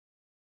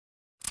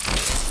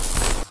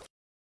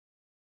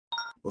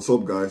What's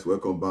up, guys?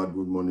 Welcome back.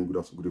 Good morning, good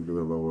afternoon, good evening,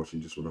 wherever you're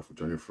watching this wonderful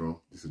channel from.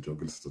 This is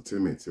Jungle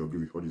Entertainment. Here I'll give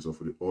you all this for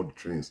all the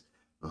trends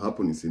that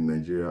happenings in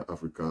Nigeria,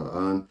 Africa,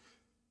 and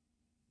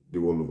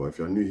the world over. If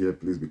you are new here,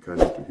 please be kind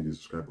to hit the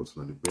subscribe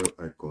button and the bell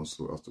icon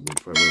so as to be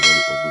notified whenever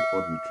we upload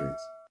all new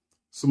trends.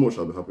 So much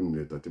has been happening in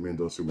the entertainment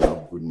industry. We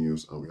have good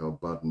news and we have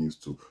bad news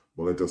too.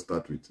 But let us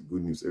start with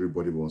good news.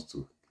 Everybody wants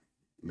to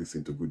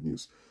listen to good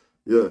news.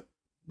 Yeah,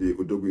 the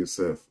Odogu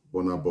himself,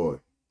 Burnaboy,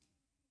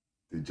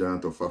 the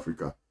giant of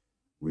Africa.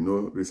 We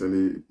know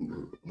recently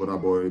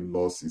Burnaboy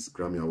lost his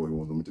Grammy Award. He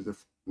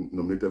was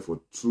nominated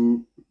for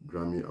 2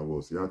 Grammy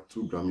Awards. He had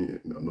 2 Grammy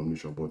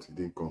nominations, but he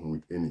didn't come home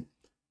with any.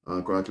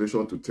 And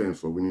congratulations to Tems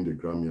for winning the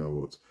Grammy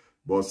Awards.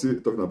 But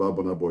still talking about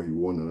Burnaboy, he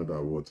won another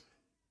award.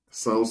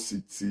 Sound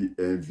City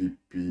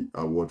MVP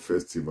Award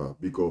Festival.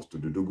 Because to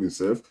the Dogu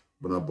himself,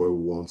 Burnaboy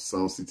won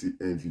Sound City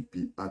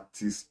MVP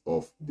Artist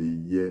of the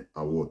Year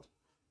Award.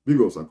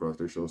 Big ups and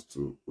congratulations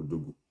to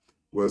Odogu.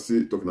 We're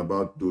still talking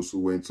about those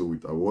who went to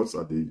with awards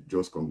and they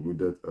just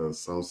concluded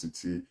Sound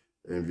City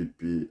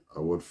MVP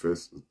Award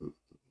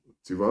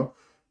Festival.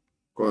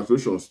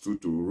 Congratulations to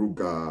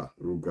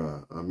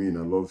Ruga. I mean,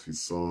 I love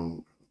his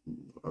song,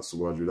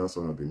 Asuwaju. That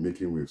song has been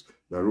making waves.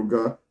 That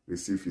Ruga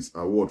received his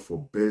award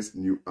for Best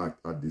New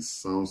Act at the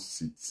Sound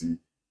City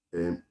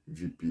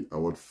MVP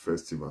Award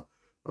Festival.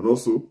 And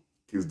also,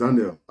 Kiss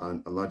Daniel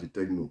and Alaji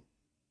Techno,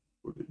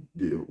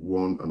 they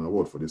won an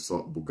award for the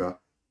song Buga.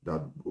 That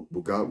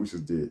Buga, which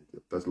is the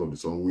title of the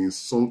song, wins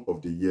Song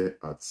of the Year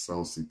at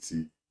Sound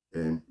City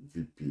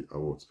MVP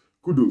Awards.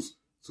 Kudos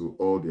to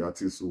all the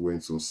artists who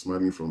went so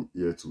smiling from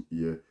ear to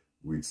ear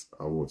with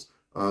awards.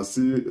 And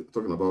see,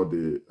 talking about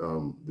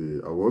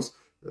the awards,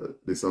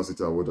 the Sound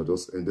City Award that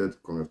just ended.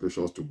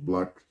 Congratulations to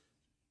Black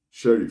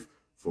Sheriff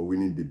for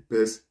winning the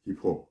Best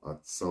Hip Hop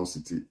at Sound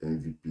City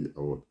MVP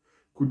Award.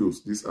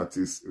 Kudos, these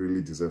artists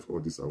really deserve all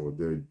this award.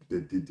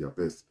 They did their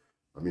best.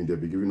 I mean, they'll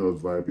be giving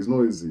us vibe. It's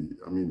not easy.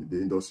 I mean, the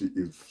industry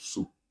is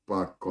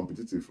super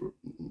competitive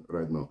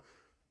right now.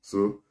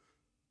 So,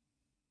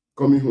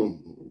 coming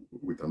home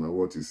with an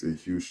award is a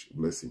huge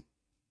blessing.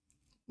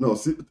 Now,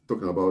 see,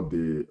 talking about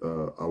the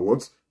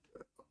awards,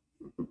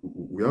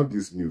 we have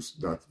this news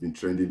that's been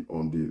trending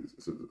on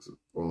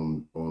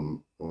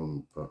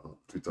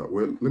Twitter.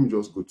 Well, let me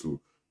just go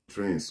to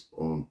trends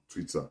on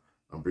Twitter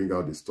and bring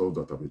out the stuff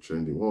that have been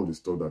trending. One of the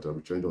stuff that have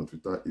been trending on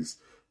Twitter is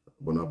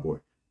Burnaboy.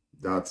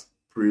 That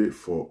pray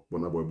for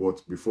Burnaboy.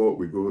 But before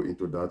we go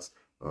into that,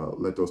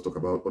 let us talk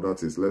about other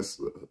things. Let's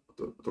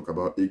talk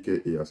about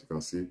AKA. As you can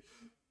see,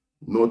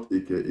 not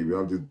AKA. We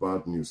have this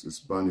bad news.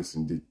 It's bad news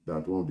indeed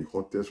that one of the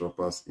hottest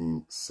rappers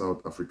in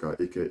South Africa,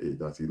 AKA,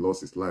 that he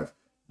lost his life.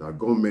 That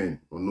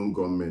gunmen, unknown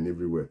gunmen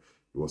everywhere.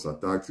 He was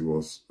attacked. He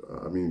was,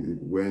 I mean,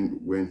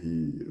 when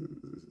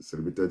he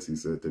celebrated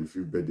his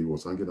 35th birthday, he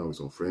was hanging out with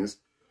some friends.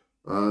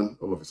 And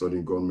all of a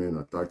sudden, gunmen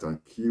attacked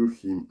and killed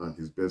him and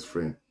his best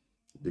friend.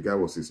 The guy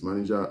was his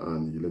manager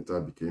and he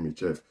later became a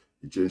chef.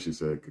 He changed his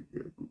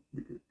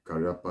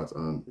career path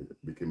and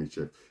became a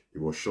chef. He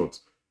was shot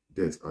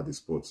dead at the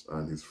spot,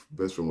 and his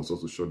best friend was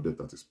also shot dead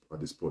at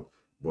the spot.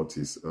 But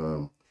his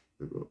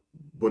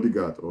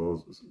bodyguard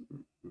or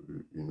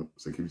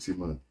security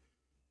man,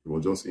 he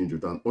was just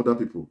injured, and other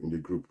people in the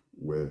group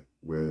were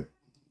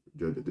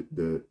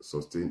they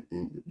sustained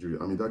injury.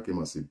 I mean, that came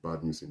as a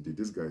bad news indeed.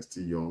 This guy is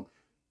still young.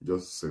 He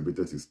just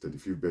celebrated his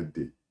 35th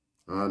birthday.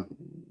 And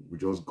we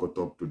just got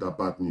up to that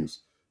bad news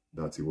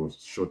that he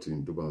was shot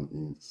in Durban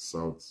in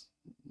South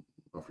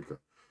Africa.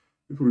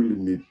 People really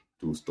need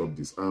to stop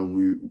this. And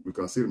we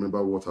can still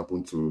remember what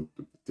happened to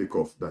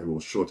Takeoff, that he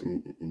was shot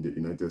in the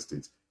United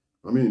States.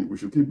 I mean, we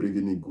should keep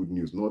bringing in good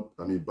news, not,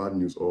 I mean, bad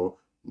news or,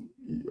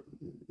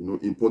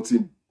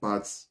 importing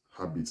bad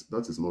habits.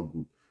 That is not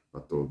good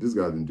at all. This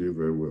guy has been doing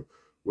very well.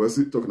 We're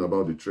still talking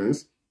about the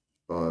trends.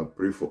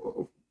 Pray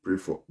for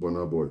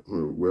Burnaboy.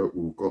 Well,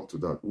 we'll come to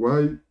that.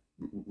 Why?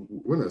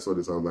 When I saw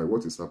this, I was like,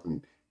 what is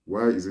happening?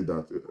 Why is it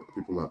that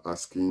people are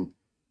asking,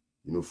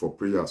 for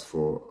prayers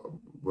for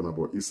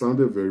Burnaboy? It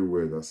sounded very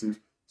weird, as if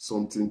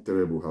something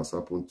terrible has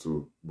happened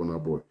to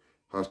Burnaboy.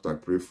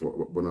 Hashtag pray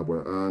for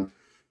Burnaboy. And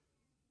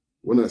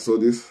when I saw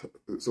this,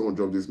 someone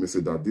dropped this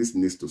message that this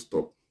needs to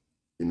stop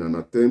in an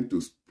attempt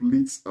to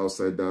split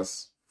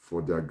outsiders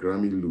for their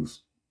Grammy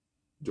lose,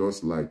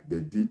 just like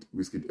they did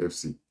Wizkid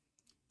FC.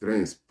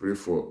 Trends pray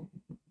for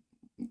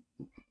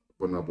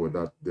Burnaboy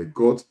that they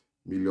got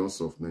millions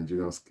of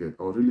Nigerians scared.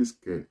 I was really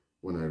scared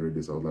when I read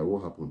this. I was like,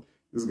 what happened?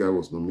 This guy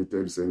was nominated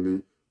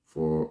recently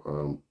for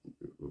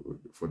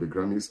the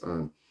Grammys,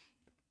 and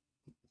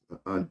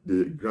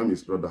the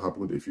Grammys rather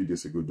happened a few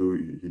days ago, though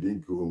he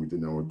didn't go home with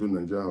it. Now, though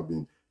Nigeria have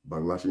been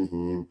backlashing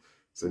him,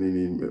 sending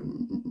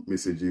him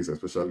messages,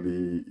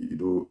 especially,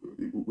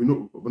 we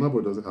know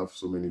Burnaboy doesn't have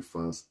so many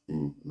fans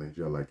in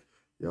Nigeria like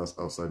he has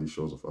outside the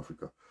shores of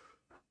Africa.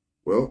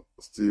 Well,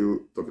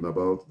 still talking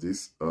about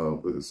this,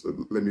 so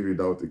let me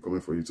read out a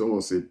comment for you.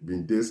 Someone said,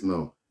 been days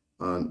now,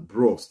 and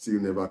bro still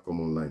never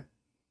come online.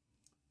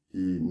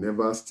 He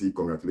never still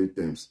congratulate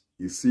Tems.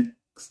 Is he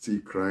still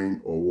crying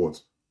or what?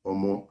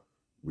 Omo,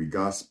 we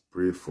guys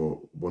pray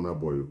for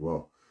Burnaboy.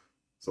 Wow.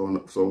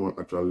 Someone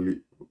actually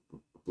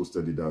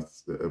posted it that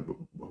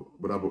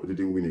Burnaboy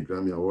didn't win a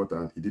Grammy Award,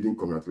 and he didn't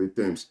congratulate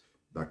Tems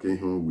that came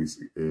home with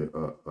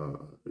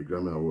a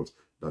Grammy Award.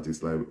 That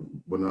is like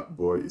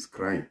Burnaboy is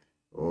crying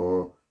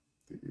or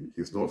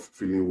he's not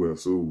feeling well,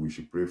 so we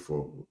should pray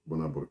for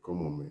Burnaboy.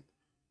 Come on, man.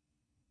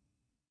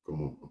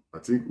 Come on. I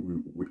think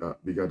we are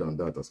bigger than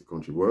that as a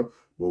country. Well,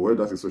 but where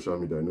that is social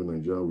media, I know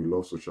Nigeria, we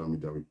love social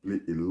media. We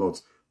play a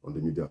lot on the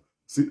media.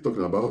 See,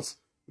 talking about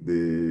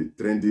the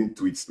trending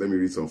tweets, let me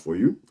read some for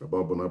you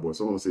about Burnaboy.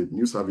 Someone said,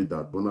 news have it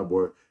that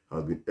Burnaboy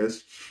has been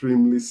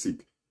extremely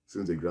sick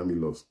since the Grammy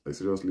loss. Like,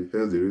 seriously,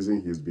 hence the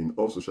reason he's been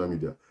off social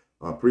media.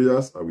 Our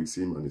prayers are with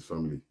him and his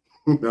family.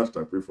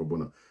 Hashtag pray for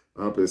Burna.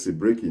 And I say,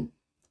 breaking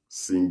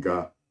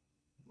singer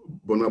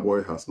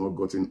Burnaboy has not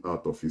gotten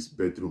out of his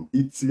bedroom,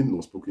 eating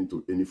or spoken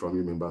to any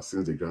family member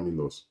since the Grammy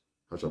loss.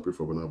 Hashtag pray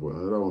for Burnaboy.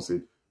 Another one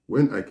said,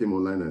 when I came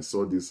online and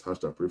saw this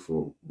hashtag pray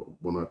for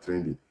Burna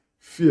trending,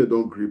 fear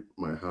don't grip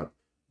my heart.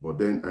 But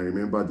then I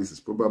remember this is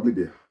probably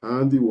the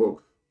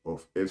handiwork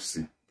of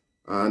FC.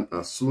 And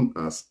as soon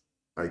as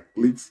I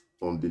clicked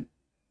on the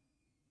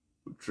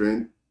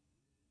trend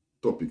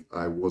topic,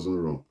 I wasn't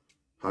wrong.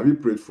 Have you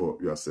prayed for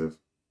yourself?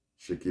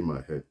 Shaking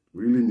my head.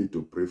 We really need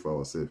to pray for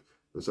ourselves,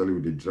 especially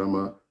with the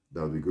drama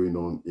that will be going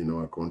on in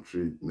our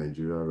country,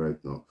 Nigeria, right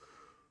now.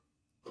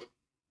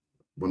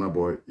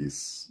 Burnaboy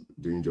is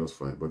doing just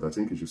fine, but I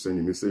think you should send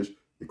a message,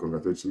 a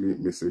congratulatory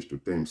message to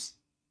Tems.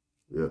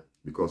 Yeah,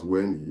 because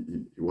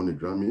when he won a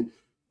Grammy,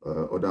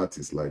 other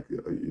artists like,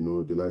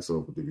 the likes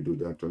of Davido,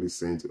 they actually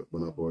sent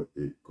Burnaboy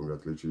a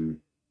congratulatory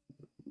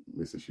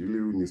message. He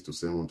really needs to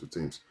send one to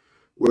Tems.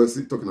 Well,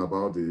 see, talking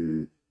about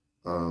the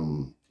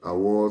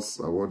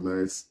award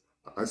nights,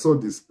 I saw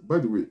this. By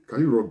the way,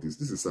 can you rock this?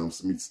 This is Sam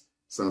Smith's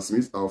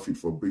outfit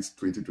for Brits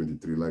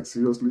 2023. Like,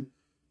 seriously?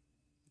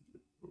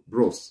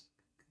 Bros,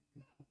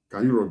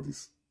 can you rock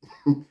this?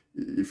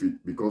 If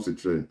it becomes a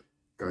trend,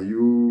 can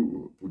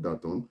you put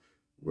that on?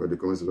 Well, the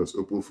comments are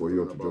open for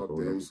you to drop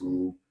Tems,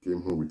 who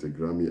came home with a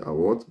Grammy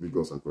Award.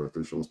 Because and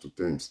congratulations to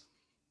Tems.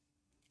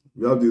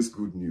 We have this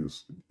good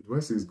news. Do I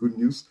say it's good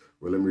news?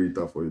 Well, let me read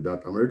that for you.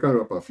 That American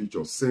rapper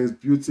Future sends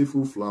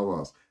beautiful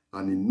flowers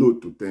and a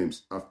note to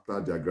Tems after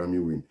their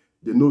Grammy win.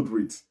 The note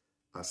reads,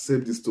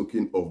 accept this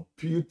token of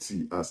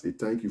beauty as a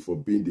thank you for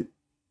being the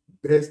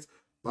best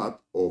part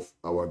of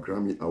our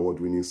Grammy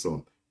Award-winning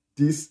song.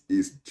 This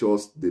is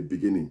just the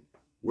beginning.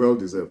 Well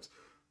deserved.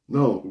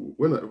 Now,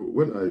 when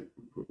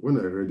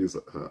I read this,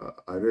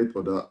 I read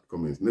other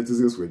comments.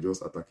 Netizens were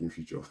just attacking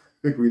Future.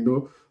 We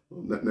know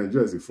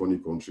Nigeria is a funny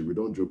country. We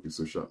don't joke with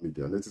social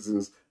media.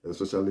 Netizens,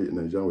 especially in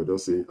Nigeria, were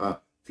just saying,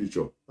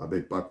 Future, I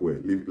beg pack well,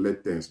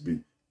 let Tems be.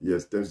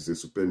 Yes, Tems is a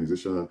super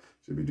musician.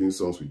 She'll be doing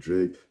songs with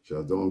Drake. She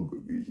has done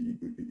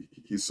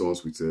his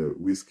songs with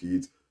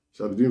Wizkid.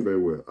 She'll be doing very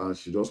well. And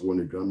she just won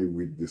a Grammy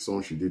with the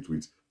song she did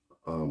with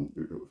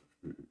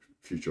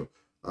Future.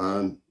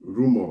 And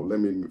rumor, let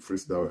me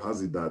phrase that,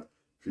 has it that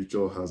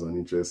Future has an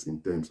interest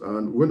in Tems.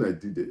 And when I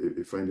did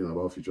a finding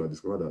about Future, I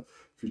discovered that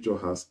Future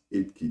has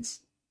 8 kids.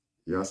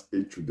 He has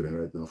 8 children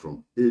right now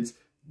from 8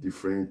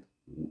 different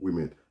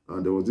women.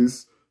 And there was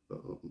this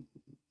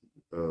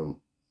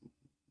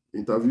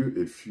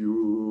interview a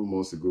few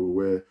months ago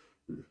where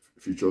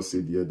Future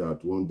said that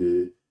one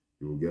day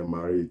he will get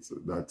married.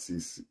 That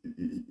is,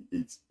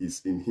 it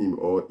is in him,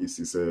 or it's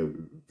his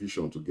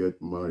vision to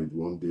get married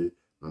one day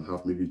and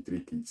have maybe 3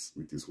 kids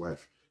with his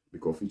wife,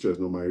 because Future is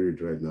not married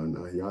right now,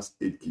 and he has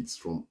 8 kids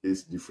from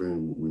 8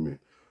 different women.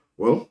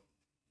 Well,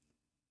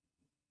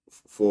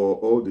 for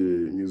all the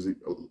music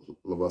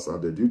lovers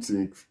out there, do you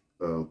think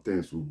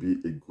Tems will be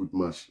a good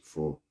match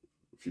for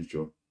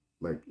Future?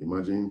 Like,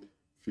 imagine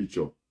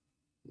Future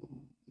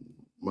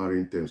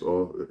marrying Tems,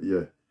 or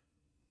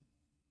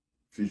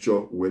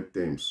Future wed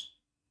Tems.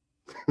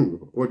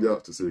 What do you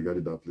have to say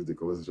regarding that? Please, the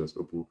conversation is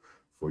open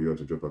for you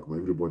to drop a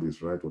comment. Everybody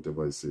is right,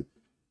 whatever I say.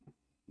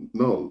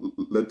 Now,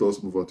 let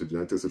us move on to the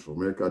United States of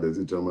America. There's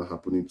a drama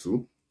happening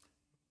too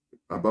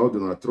about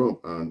Donald Trump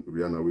and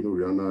Rihanna. We know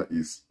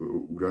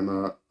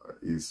Rihanna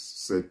is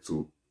set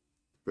to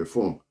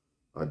perform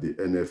at the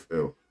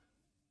NFL.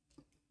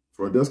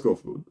 For a desk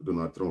of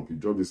Donald Trump, he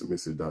dropped this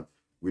message that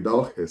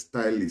without her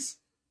stylist,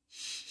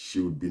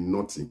 she would be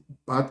nothing,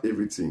 bad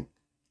everything,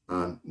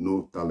 and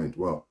no talent.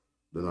 Wow.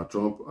 Donald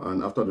Trump,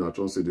 and after Donald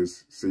Trump said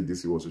this,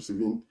 he was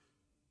receiving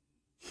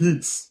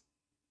hits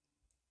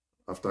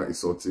after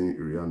insulting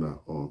Rihanna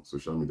on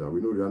social media.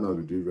 We know Rihanna will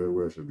be doing very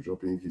well. She'll be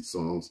dropping hit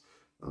songs,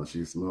 and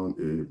she's now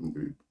a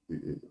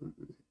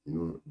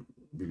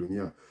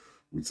billionaire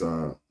with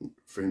her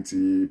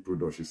Fenty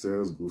product. She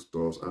sells good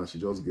stuff, and she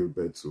just gave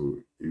birth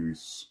to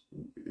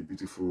a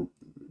beautiful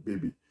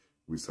baby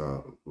with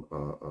her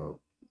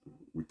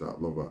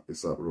lover,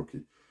 A$AP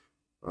Rocky.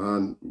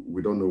 And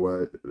we don't know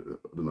why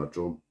Donald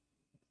Trump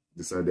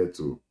decided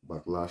to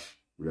backlash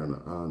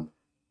Rihanna, and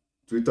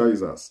Twitter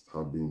users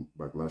have been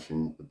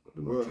backlashing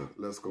Donald Trump.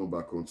 Let's come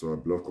back onto our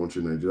beloved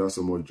country, Nigeria.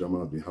 So much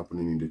drama has been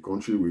happening in the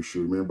country. We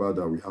should remember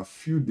that we have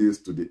few days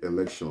to the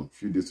election.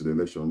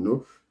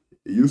 No,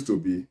 it used to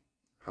be,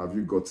 have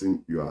you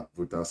gotten your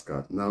voter's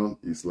card? Now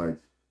it's like,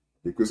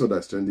 The question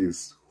that's trending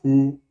is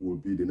who will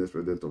be the next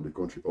president of the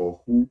country,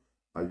 or who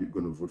are you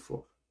going to vote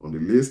for? On the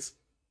list,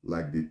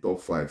 like the top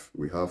 5,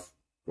 we have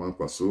Juan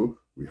Kwaso,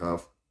 we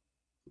have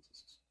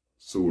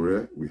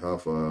Sowore, we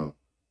have Atiku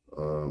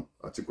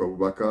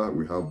Abubakar,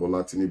 we have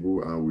Bola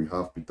Tinubu, and we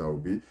have Peter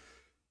Obi.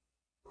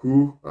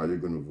 Who are you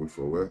going to vote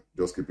for? Well,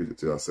 just keep it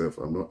to yourself.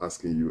 I'm not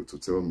asking you to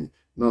tell me.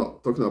 Now,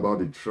 talking about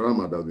the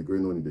drama that's been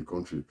going on in the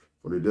country,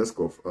 for the desk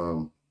of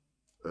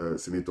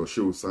Senator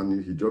Shehu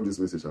Sani, he dropped this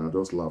message and I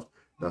just laughed.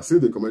 That say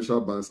the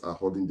commercial banks are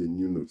holding the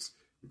new notes,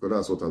 because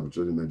that's what has been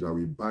trending in Nigeria.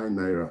 We buy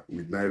Naira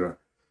with Naira.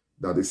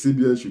 That the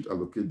CBN should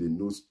allocate the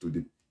notes to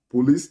the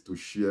police to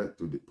share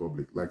to the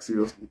public. Like,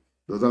 seriously,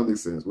 does that make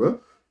sense?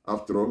 Well,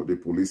 after all, the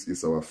police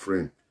is our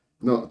friend.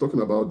 Now,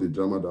 talking about the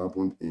drama that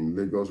happened in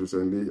Lagos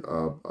recently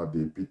at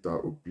the Peter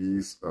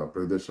Obi's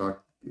presidential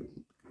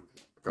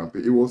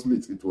campaign, it was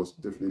lit. It was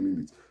definitely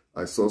lit.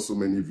 I saw so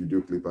many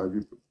video clips.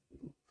 I've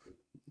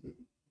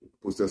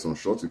posted some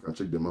shots. You can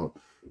check them out.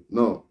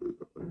 Now,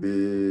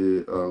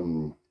 the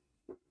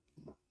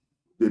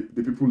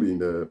people in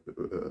the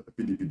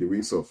PDP, the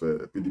wings of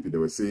PDP, they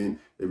were saying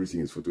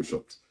everything is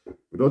photoshopped.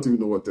 We don't even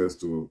know what else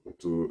to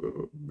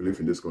believe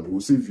in this country.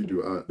 We'll see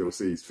video and they will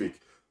say it's fake.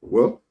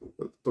 Well,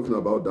 talking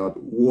about that,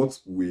 what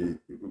we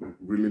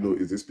really know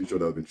is this picture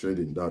that has been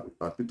trending, that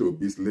at Peter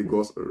Obi's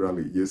Lagos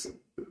rally, yes,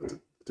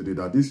 today,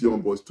 that this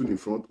young boy stood in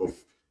front of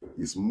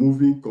his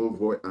moving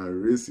convoy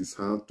and raised his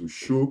hand to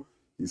show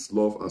his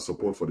love and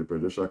support for the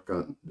presidential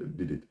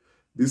candidate.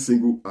 This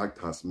single act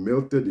has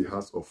melted the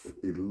hearts of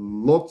a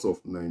lot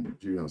of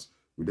Nigerians,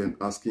 with them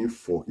asking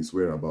for his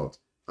whereabouts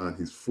and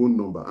his phone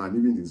number and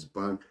even his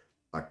bank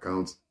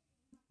account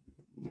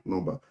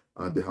number.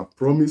 And they have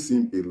promised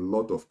him a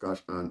lot of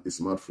cash and a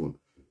smartphone.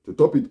 To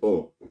top it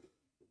all,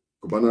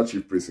 Cubana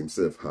chief priest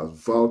himself has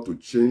vowed to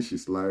change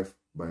his life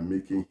by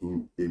making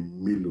him a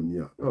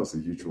millionaire. That was a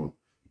huge one.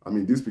 I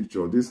mean, this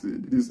picture, this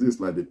is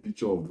like the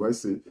picture of, do I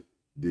say,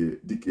 the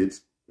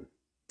decades?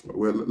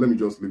 Well, let me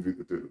just leave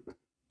it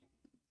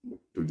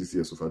to this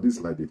year so far. This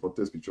is like the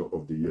hottest picture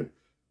of the year.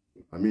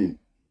 I mean,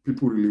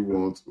 people really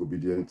want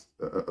obedient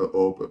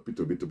or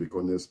Peter Obi to be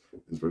honest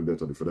as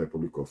president of the Federal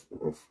Republic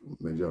of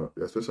Nigeria,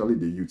 especially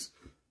the youth.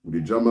 With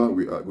the drama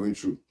we are going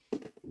through,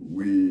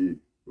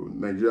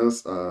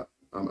 Nigerians are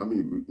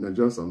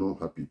not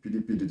happy.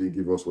 PDP didn't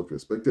give us what we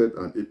expected,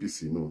 and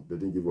APC, no, they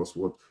didn't give us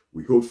what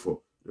we hoped for.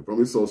 They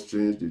promised us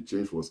change. The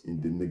change was in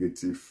the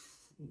negative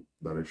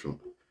direction.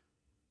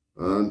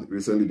 And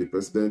recently, the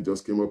president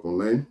just came up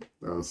online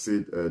and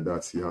said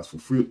that he has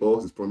fulfilled all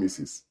his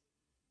promises.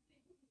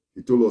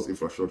 He told us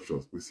infrastructure.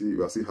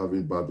 We are still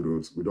having bad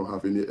roads. We don't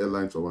have any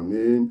airline to our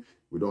name.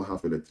 We don't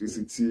have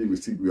electricity.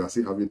 We are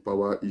still having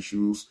power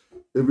issues.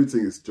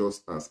 Everything is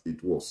just as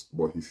it was.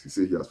 But he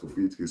said he has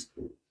fulfilled his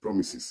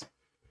promises.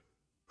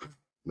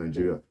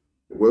 Nigeria.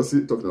 We're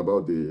still talking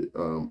about the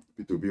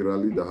P2B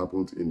rally that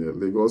happened in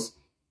Lagos.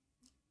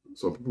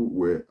 Some people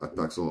were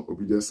attacked. Some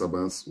obedient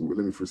servants, let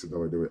me phrase it that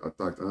way, they were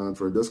attacked. And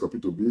from the desk of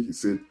P2B, he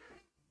said,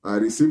 I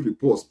received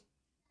reports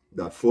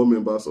that 4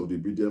 members of the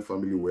obedient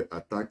family were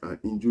attacked and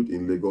injured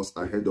in Lagos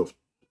ahead of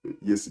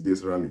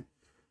yesterday's rally.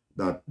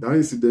 That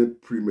incident,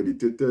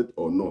 premeditated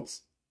or not,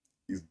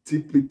 is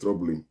deeply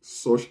troubling.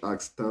 Such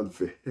acts stand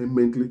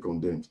vehemently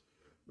condemned.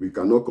 We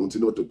cannot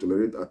continue to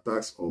tolerate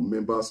attacks on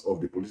members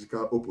of the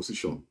political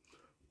opposition,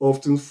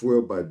 often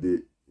fueled by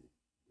the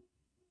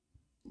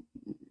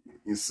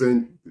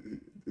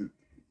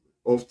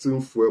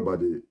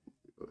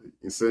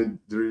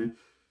incendiary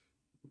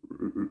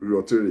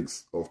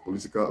rhetorics of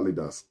political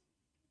leaders.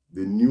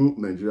 The new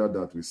Nigeria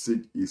that we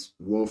seek is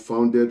one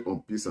founded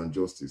on peace and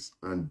justice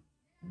and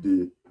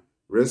the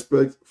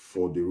respect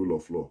for the rule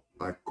of law.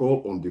 I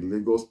call on the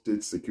Lagos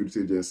State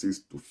security agencies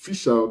to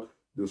fish out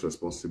those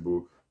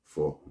responsible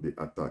for the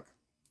attack.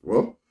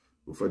 Well,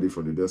 we've heard it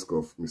from the desk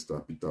of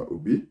Mr. Peter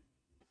Obi.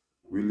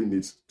 Really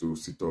needs to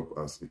sit up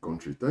as a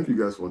country. Thank you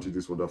guys for watching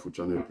this wonderful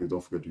channel. Please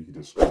don't forget to hit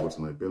the subscribe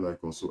button and bell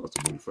icon so as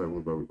to be notified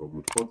whenever we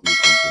upload hot new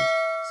content.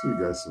 See you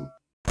guys soon.